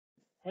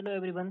Hello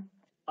everyone.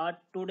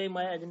 Today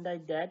my agenda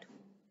is that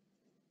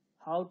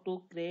how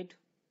to create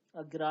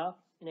a graph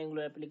in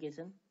Angular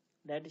application.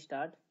 Let's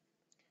start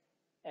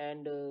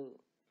and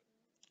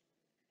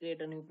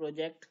create a new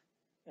project,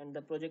 and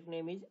the project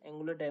name is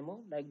Angular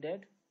demo like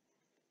that.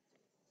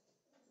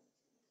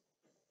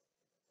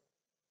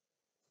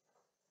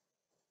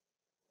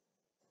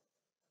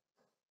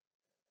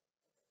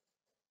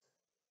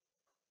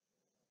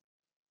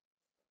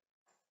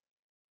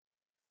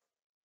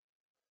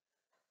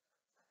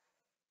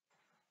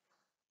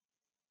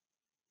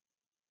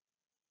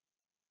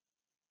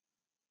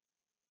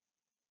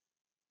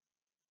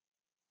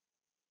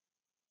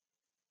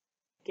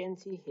 You can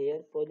see here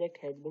project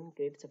has been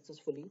created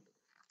successfully.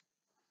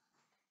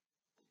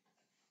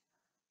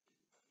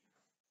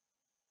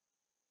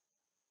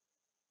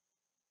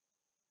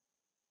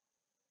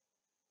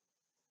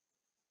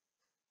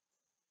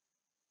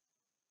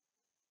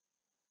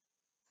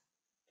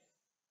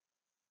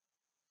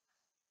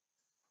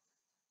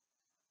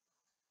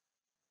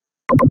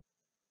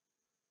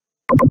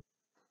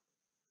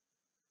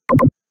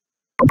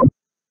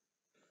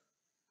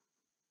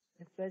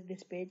 Refresh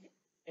this page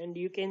and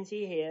you can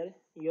see here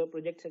your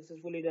project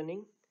successfully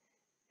running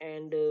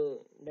and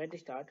let's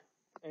start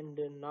and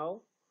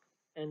now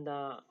and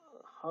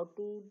how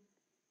to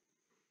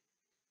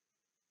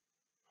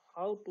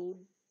how to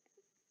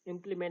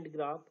implement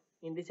graph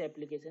in this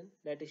application.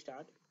 Let's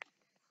start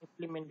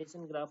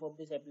implementation graph of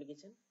this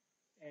application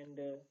and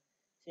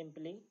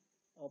simply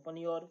open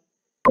your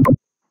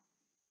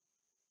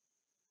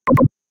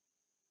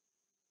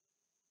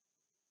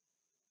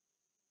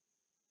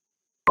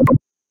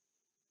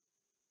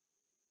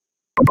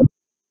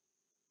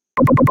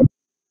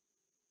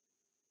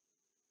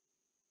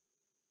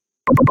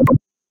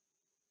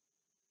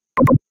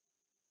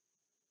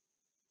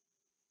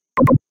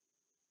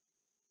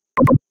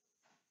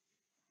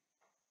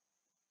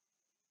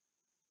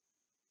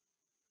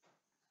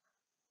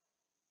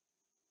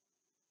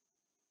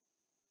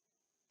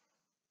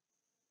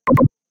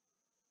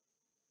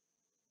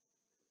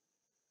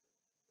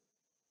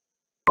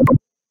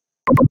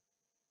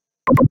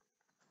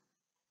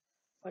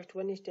first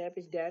one step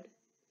is that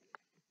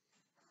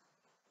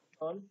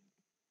on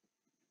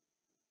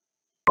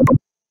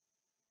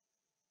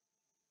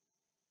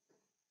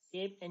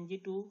save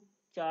ng2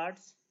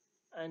 charts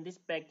and this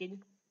package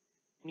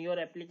in your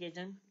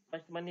application.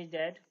 First one is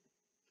that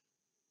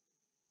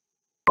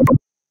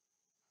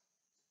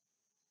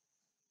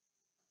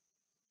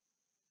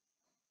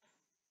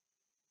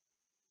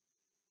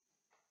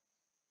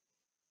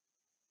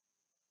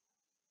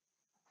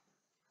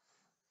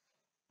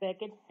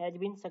package has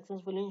been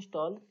successfully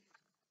installed,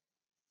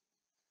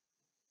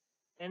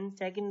 and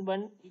second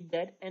one is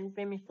that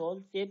npm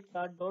install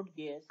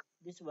safechart.js.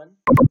 This one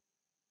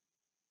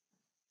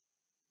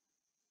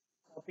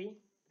copy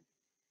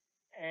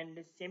and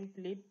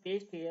simply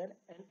paste here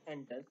and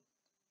enter.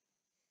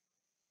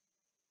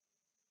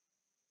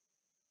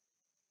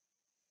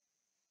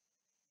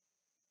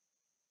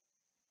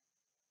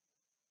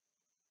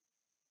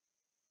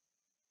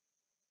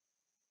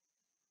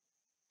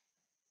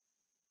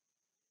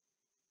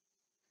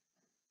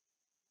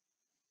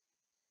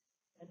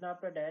 And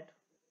after that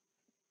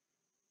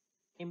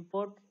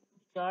import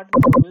chart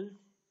modules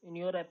in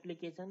your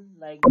application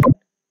like that.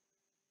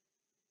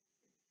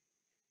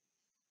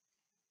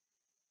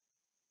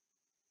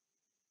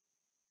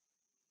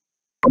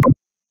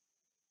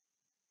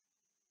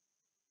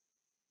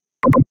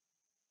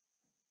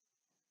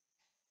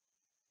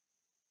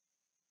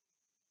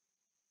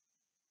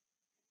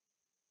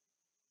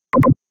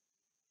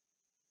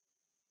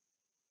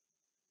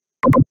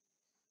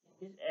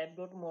 This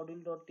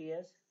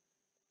app.module.ts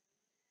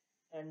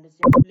and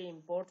simply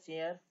imports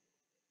here.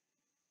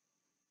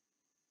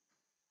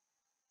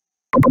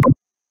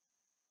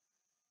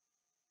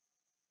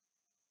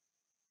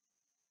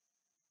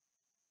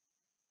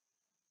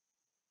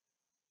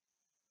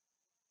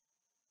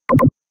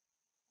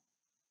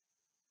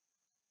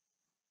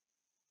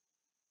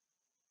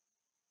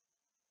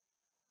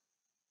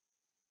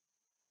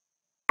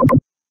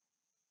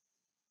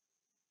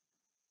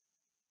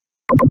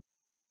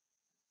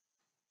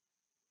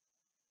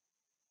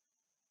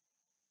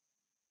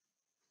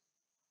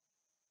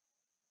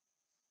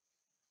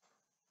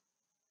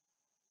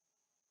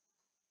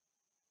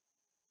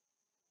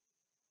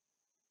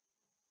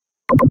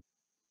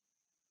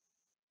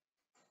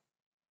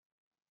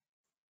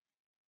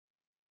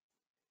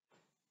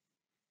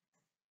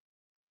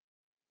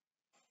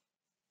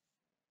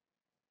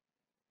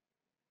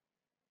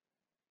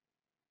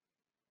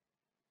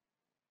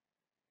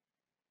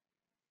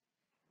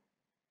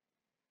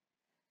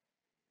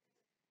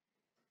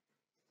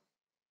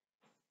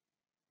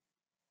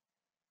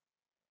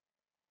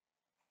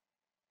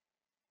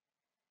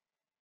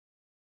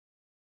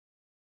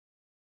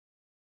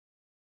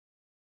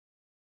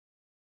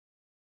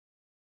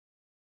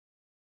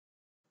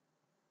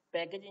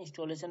 Package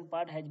installation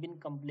part has been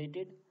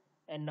completed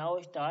and now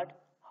start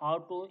how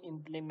to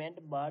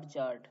implement bar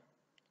chart.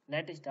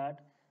 Let's start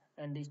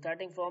and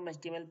starting from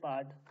HTML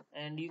part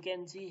and you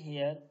can see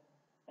here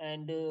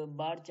and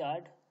bar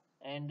chart,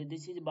 and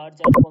this is bar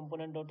chart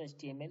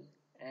component.html,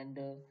 and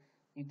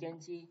you can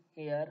see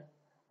here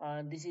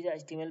this is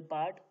HTML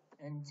part,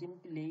 and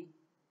simply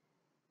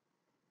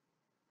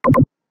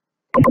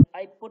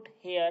I put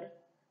here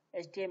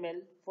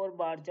HTML for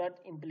bar chart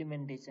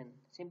implementation.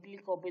 Simply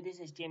copy this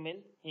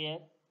HTML here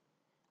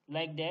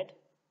like that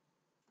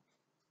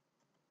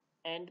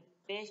and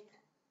paste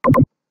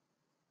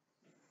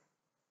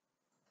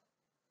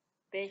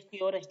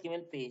your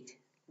HTML page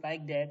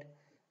like that.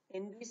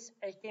 In this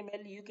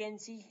HTML you can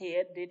see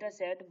here data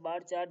set bar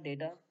chart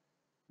data.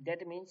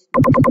 That means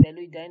this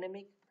value is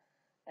dynamic.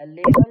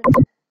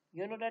 Labels,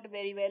 you know that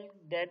very well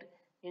that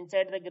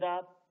inside the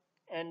graph,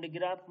 and the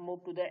graph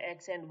move to the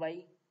x and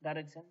y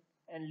direction,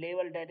 and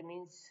label, that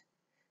means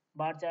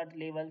bar chart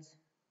labels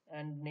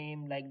and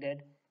name like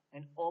that,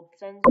 and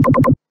options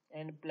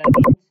and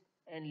plugins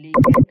and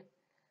legend,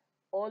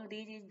 all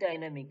these is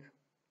dynamic,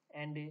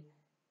 and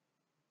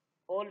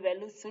all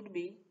values should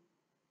be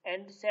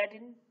and set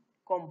in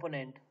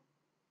component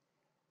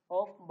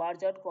of bar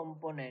chart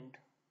component,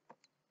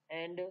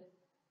 and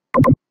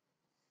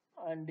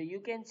you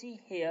can see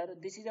here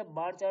this is a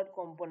bar chart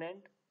component,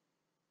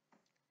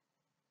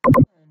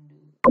 and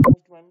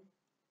first one,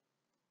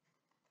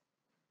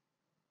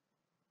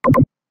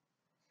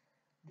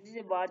 this is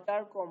a bar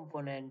chart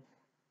component,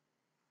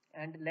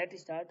 and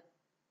let's start.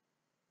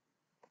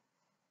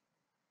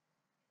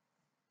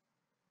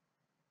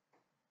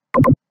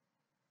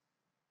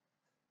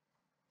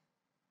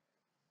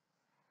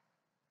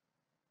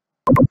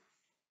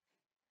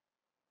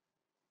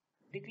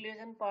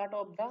 Declaration part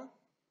of the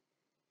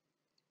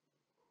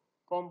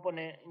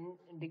component,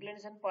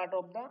 declaration part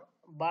of the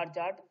bar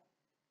chart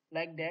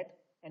like that,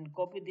 and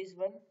copy this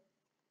one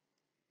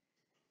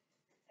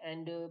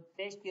and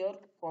paste your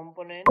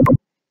component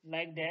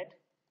like that,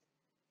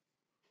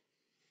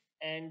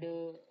 and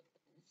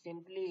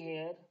simply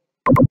here,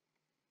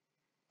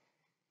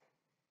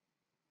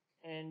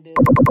 and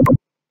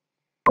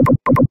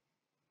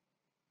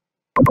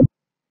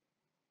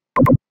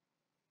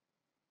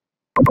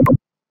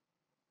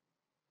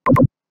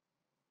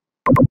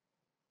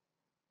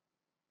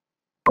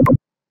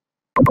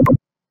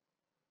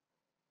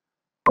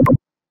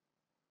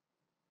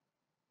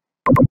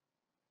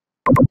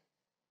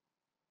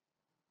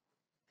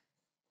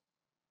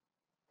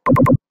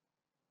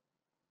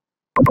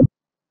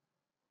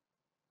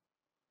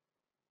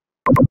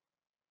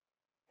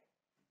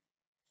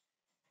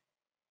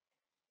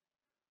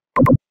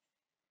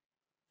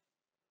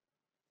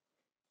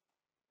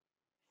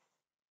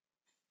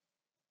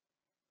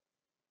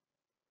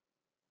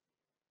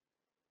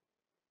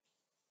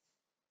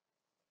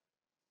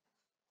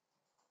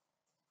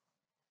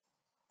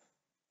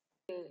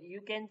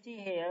you can see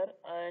here,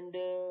 and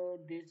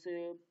this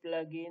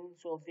plugin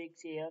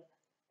suffix here,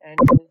 and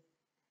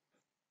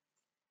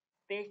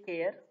paste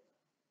here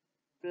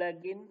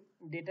plugin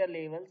data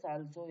labels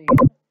also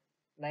here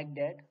like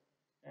that,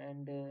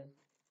 and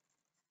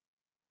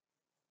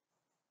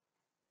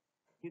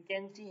you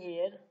can see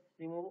here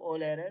remove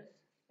all errors,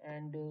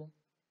 and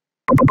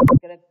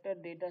character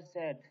data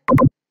set,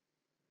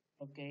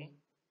 okay,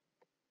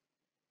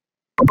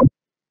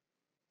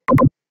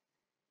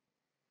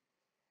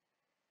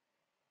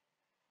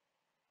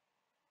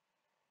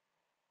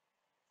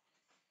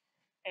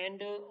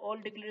 and all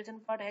declaration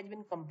part has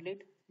been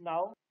complete.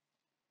 Now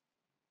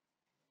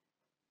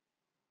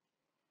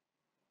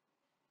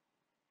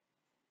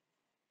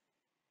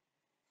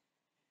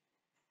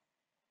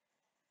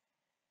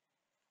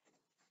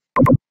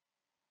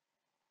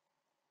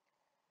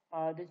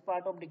this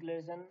part of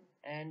declaration,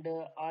 and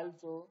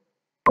also,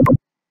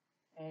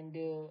 and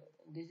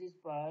this is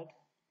part,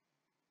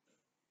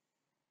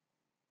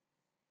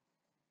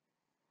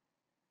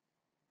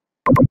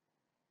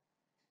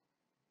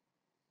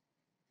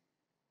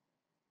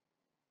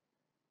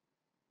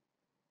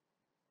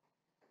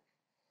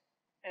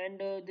 and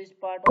this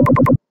part of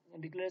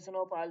declaration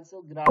of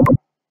also graph,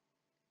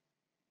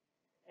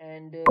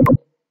 and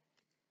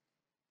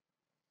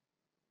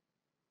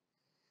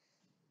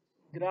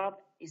graph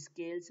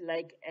scales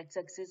like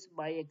x-axis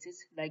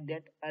y-axis like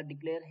that are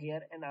declared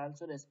here, and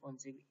also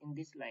responsive in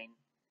this line,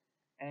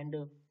 and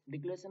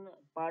declaration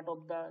part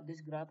of the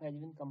this graph has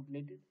been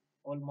completed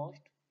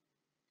almost,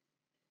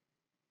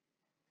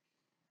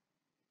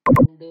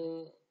 and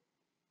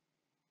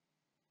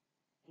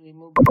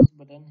remove this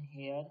button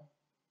here,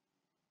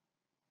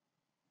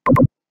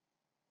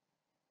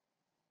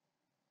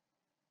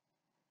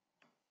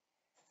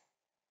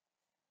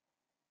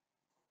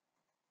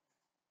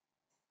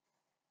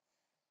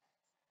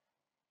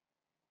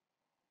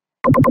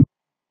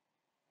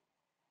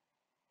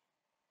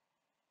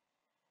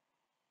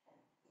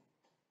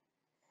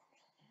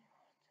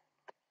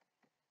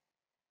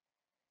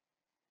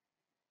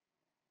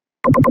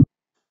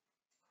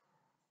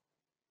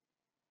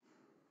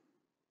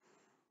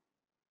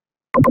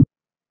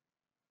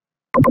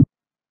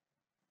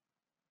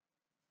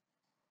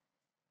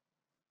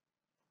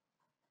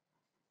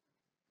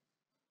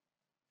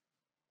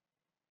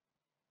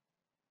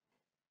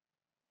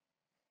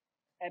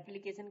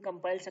 application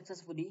compiled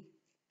successfully.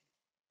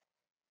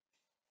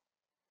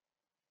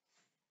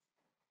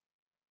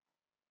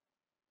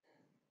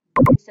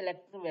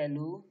 Selector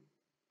value.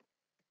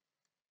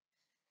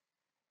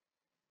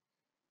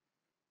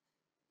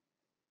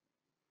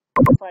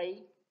 If I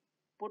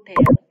put here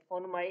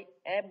on my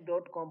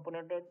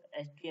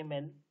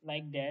app.component.html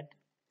like that,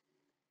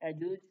 I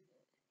use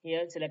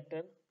here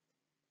selector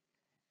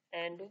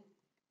and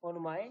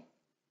on my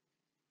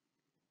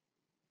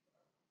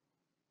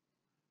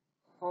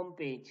home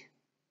page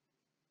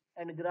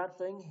and graph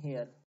showing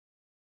here.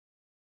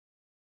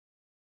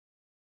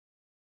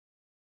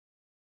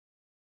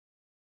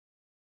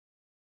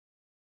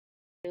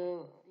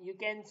 You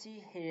can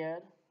see here,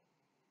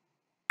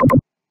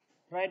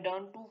 write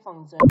down two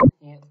functions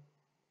here.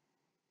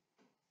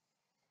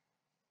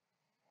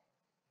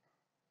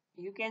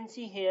 You can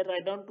see here,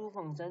 write down two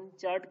functions,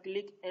 chart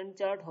click and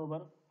chart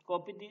hover.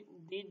 Copy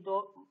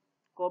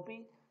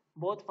copy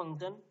both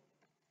function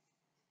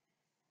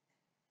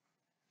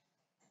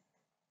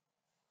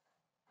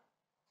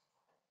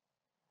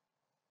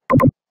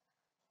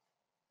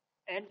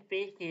and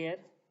paste here.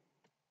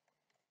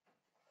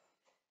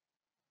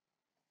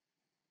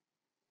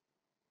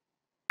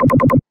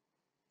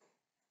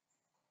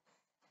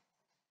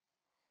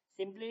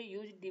 Simply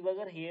use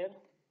debugger here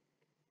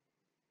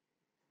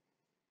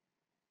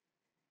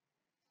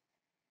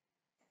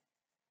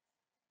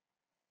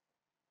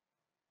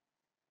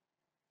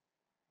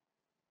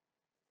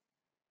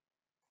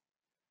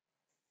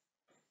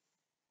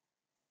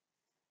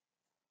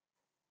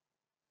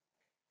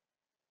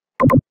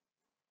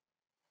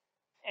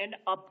and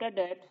after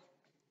that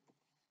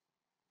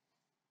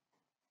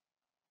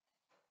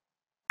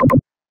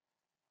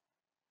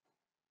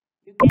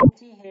you can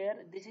see here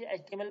this is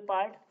HTML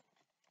part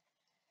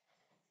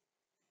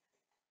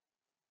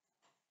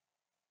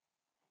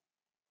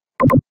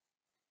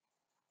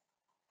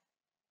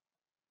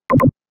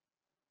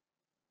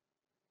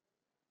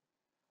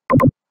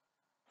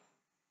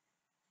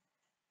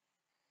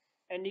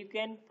and you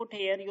can put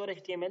here your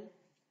HTML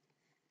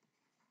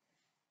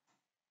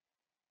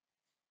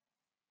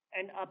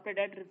and after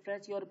that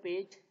refresh your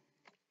page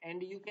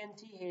and you can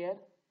see here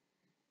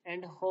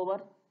and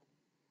hover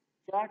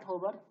chart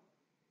hover,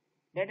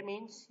 that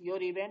means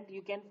your event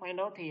you can find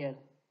out here.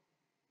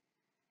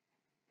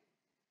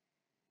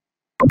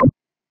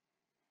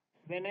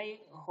 When I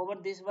hover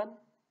this one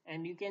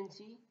and you can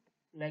see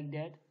like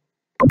that.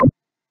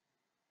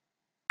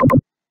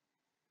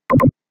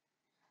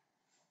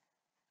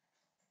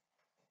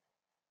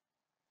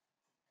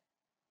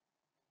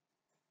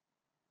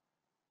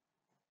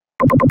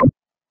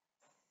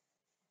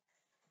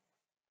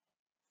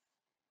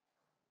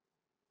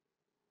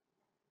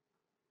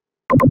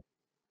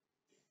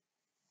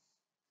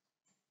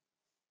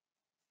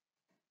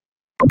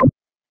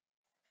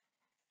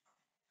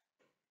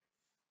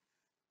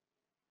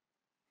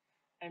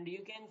 And you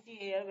can see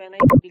here when I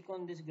click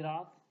on this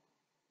graph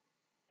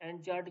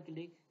and chart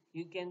click,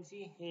 you can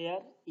see here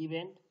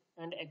event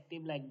and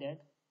active like that.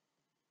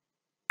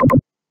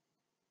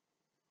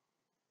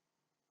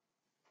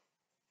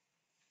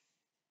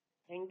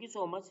 Thank you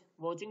so much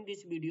watching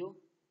this video.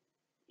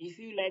 If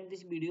you like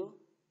this video,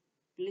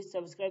 please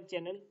subscribe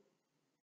channel